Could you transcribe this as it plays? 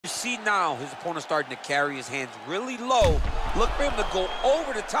see now his opponent starting to carry his hands really low. Look for him to go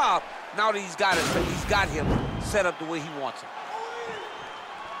over the top now that he's got him set up the way he wants him.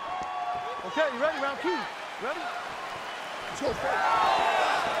 Okay, you ready? Round 2. Ready? Let's go.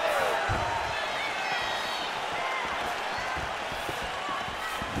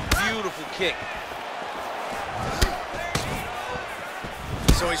 Beautiful kick.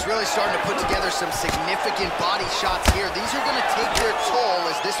 So he's really starting to put together some significant body shots here. These are going to take their toll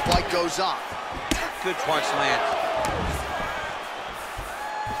as this fight goes on. Good punch lands.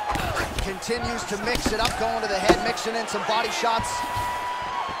 Continues to mix it up, going to the head, mixing in some body shots.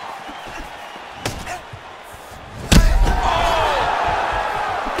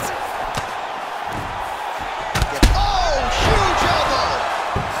 Oh, huge elbow!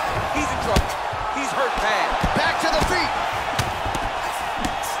 He's in trouble. He's hurt bad. Back to the feet.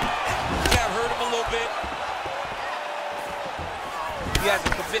 He has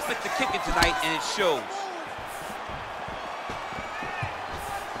a commitment to kicking tonight, and it shows.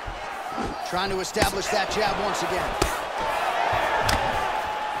 Trying to establish that jab once again.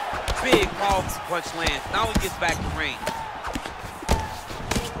 Big, powerful punch lands. Now he gets back to range.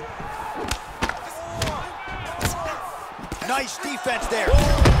 Nice defense there. He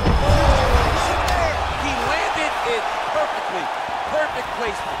landed it perfectly. Perfect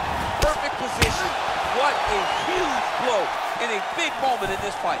placement. Perfect position. What a huge blow in a big moment in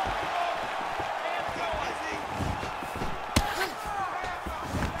this fight.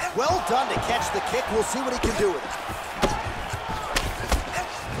 Well done to catch the kick. We'll see what he can do with it.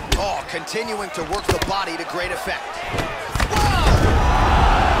 Oh, continuing to work the body to great effect. Wow!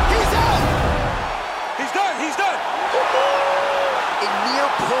 He's out! He's done, he's done! A near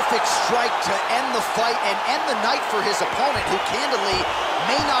perfect strike to end the fight and end the night for his opponent, who candidly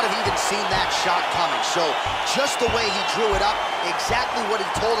may not have even seen that shot coming. So just the way he drew it up, exactly what he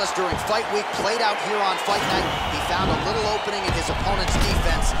told us during fight week, played out here on fight night. He found a little opening in his opponent's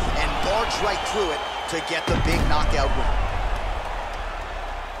defense and barged right through it to get the big knockout win.